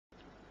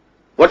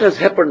What has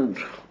happened,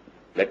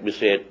 let me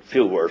say a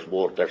few words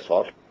more, that's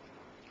all.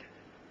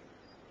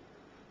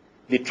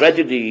 The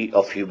tragedy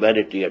of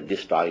humanity at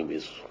this time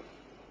is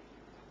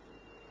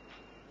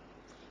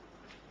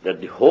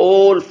that the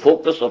whole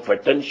focus of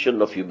attention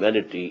of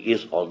humanity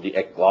is on the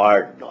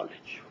acquired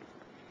knowledge.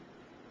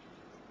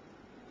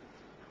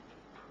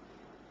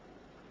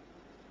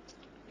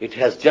 It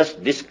has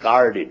just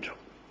discarded,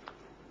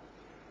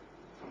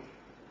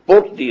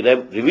 put the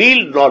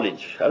revealed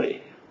knowledge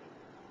away.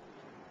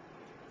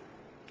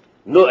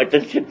 No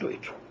attention to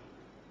it.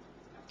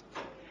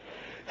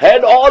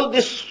 Had all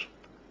this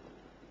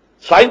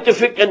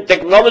scientific and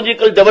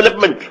technological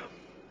development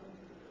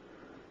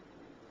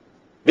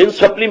been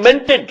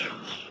supplemented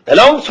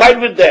alongside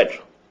with that,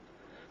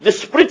 the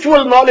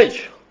spiritual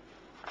knowledge,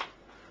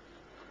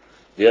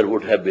 there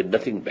would have been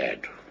nothing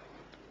bad.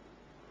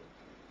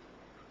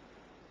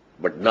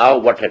 But now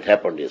what had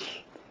happened is,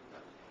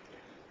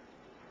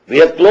 we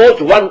have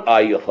closed one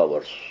eye of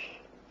ours.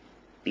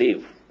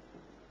 Believe.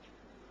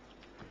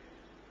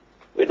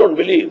 We don't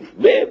believe.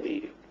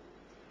 Maybe.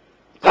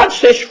 Can't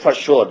say for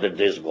sure that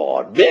there is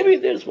God. Maybe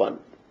there is one.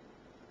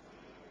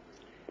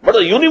 But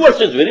the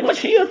universe is very much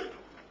here.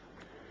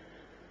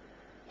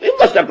 We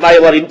must apply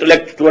our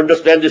intellect to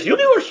understand this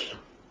universe.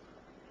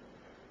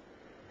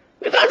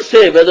 We can't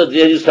say whether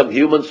there is some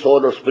human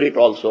soul or spirit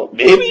also.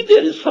 Maybe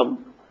there is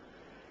some.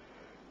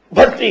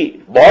 But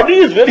the body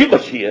is very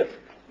much here.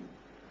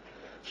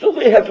 So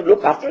we have to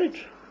look after it.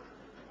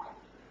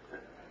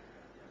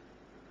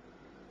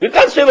 We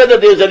can't say whether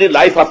there is any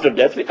life after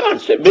death. We can't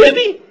say.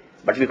 Maybe,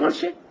 but we can't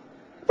say.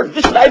 But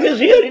this life is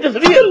here. It is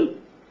real.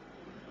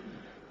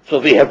 So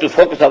we have to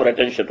focus our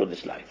attention to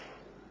this life.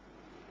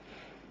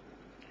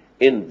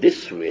 In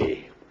this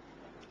way,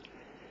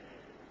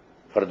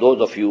 for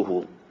those of you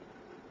who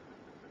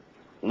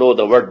know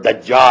the word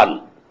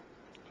Dajjal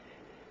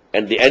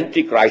and the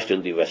Antichrist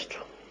in the West,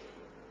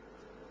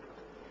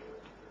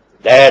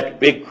 that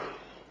big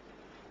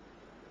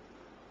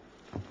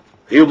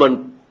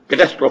human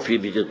catastrophe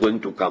which is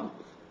going to come.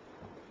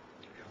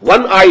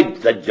 One-eyed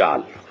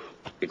Dajjal,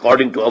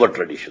 according to our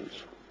traditions.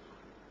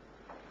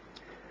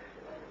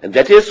 And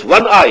that is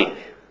one eye.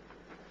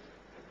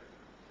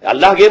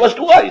 Allah gave us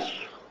two eyes.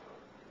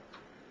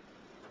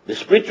 The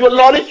spiritual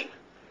knowledge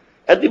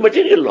and the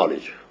material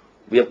knowledge.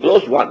 We have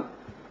closed one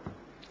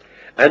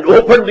and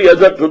opened the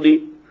other to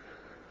the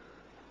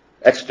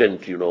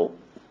extent,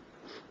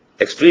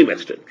 extreme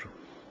extent.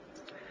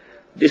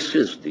 This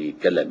is the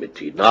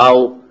calamity.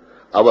 Now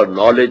our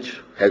knowledge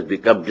has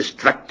become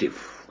destructive.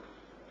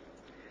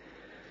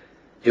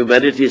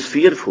 Humanity is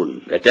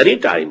fearful at any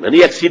time.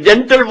 Any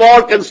accidental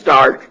war can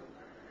start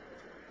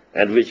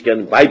and which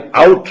can wipe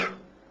out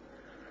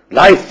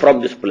life from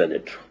this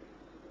planet.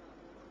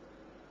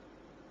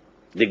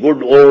 The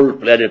good old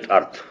planet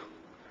Earth.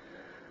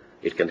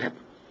 It can happen.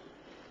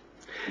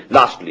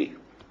 Lastly,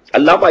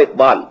 Allama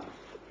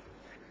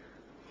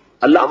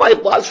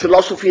Iqbal's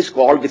philosophy is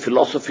called the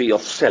philosophy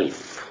of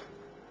self.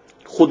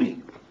 Khudi.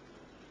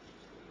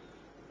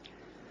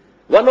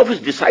 One of his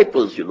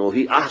disciples,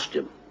 he asked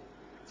him,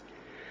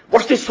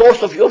 what's the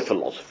source of your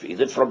philosophy? Is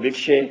it from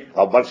Nietzsche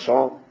or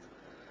Bergson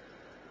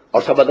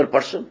or some other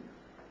person?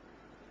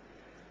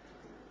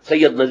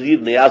 Sayyid Nazir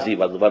Niazi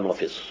was one of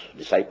his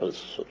disciples,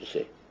 so to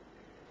say.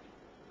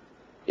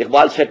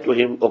 Iqbal said to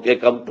him, okay,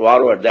 come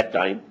tomorrow at that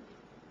time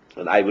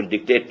and I will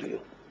dictate to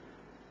you.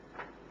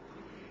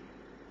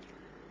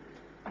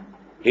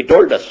 He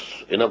told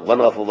us in one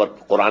of our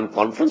Quran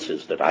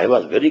conferences that I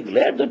was very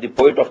glad that the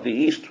poet of the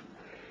East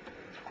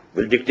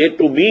will dictate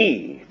to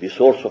me the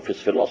source of his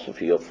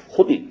philosophy of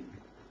Khudi,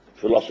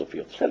 philosophy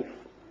of self.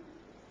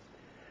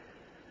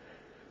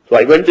 So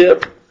I went there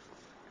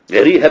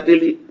very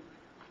happily.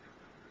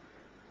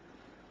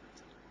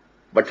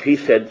 But he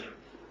said,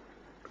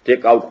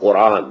 take out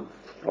Quran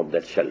from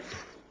that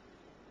shelf.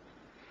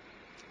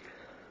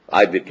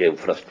 I became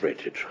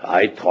frustrated.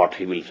 I thought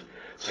he will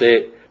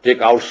say,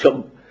 take out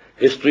some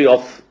history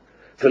of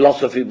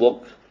philosophy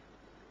book,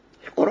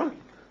 Quran.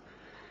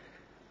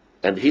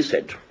 And he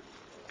said,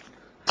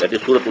 that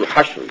is Surah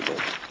Al-Hashr.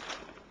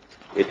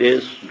 It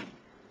is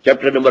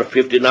chapter number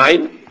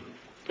 59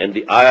 and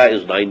the ayah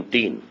is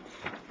 19.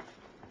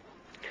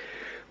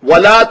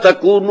 وَلَا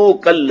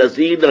تَكُونُوا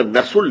كَالَّذِينَ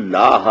نَسُوا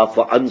اللَّهَ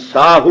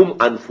فَأَنْسَاهُمْ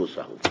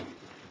أَنفُسَهُمْ.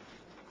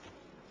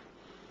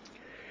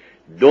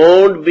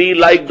 Don't be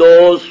like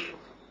those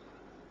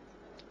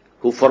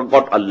who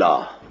forgot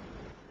Allah.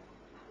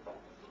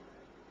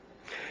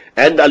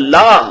 And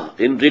Allah,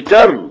 in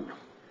return,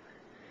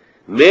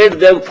 made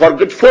them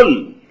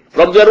forgetful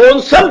from their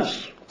own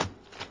selves.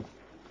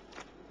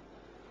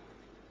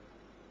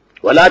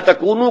 وَلَا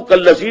تَكُونُوا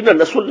كَالَّذِينَ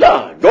نَسُوا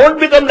اللَّهَ. Don't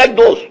become like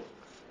those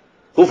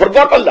who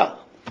forgot Allah.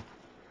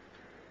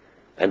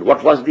 And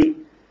what was the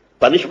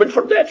punishment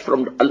for that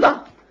from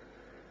Allah?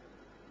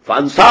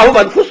 فَأَنْسَاهُمْ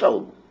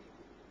أَنفُسَهُمْ.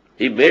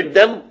 He made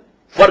them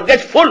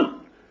forgetful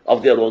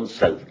of their own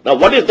self. Now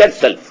what is that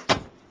self?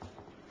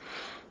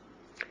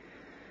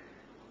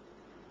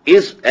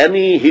 Is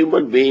any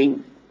human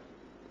being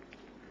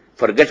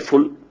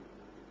forgetful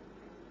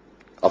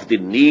of the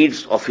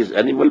needs of his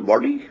animal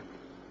body?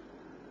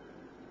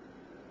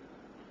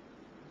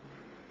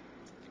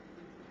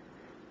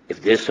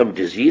 If there's some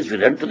disease, we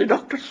run to the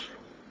doctors.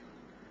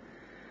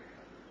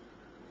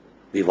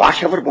 We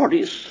wash our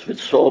bodies with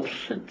soaps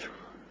and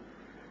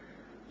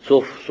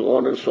so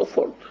on and so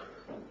forth.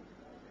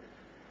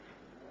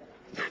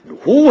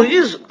 Who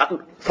is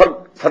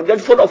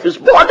forgetful of his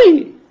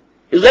body?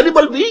 His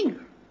animal being.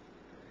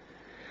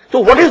 So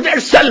what is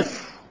that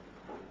self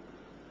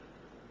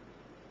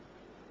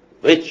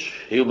which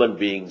human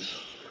beings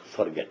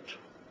forget,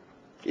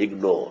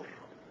 ignore?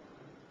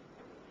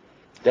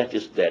 That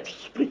is that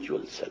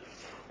spiritual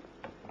self.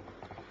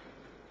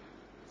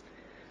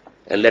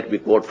 And let me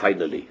quote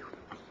finally.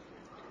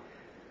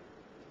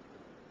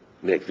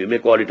 We may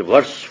call it a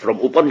verse from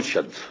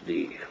Upanishads,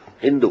 the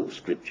Hindu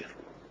scripture.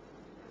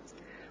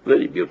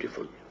 Very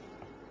beautiful.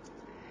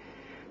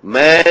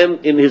 Man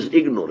in his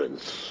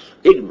ignorance,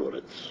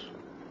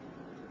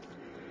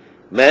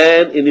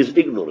 man in his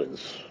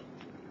ignorance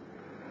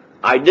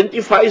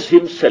identifies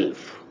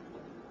himself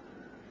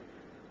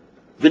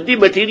with the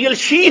material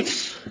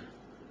sheaths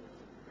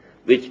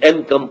which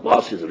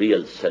encompass his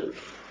real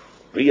self.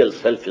 Real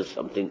self is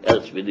something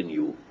else within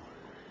you.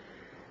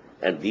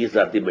 And these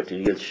are the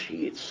material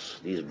sheaths,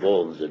 these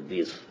bones and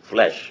these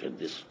flesh and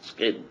this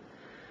skin.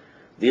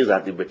 These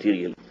are the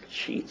material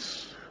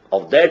sheaths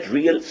of that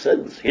real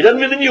sense hidden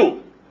within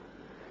you.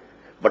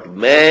 But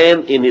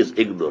man in his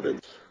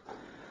ignorance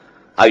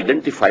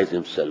identifies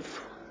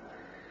himself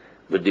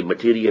with the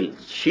material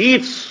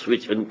sheaths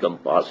which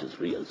encompass his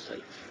real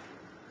self.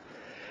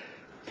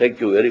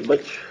 Thank you very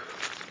much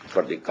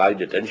for the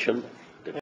kind attention.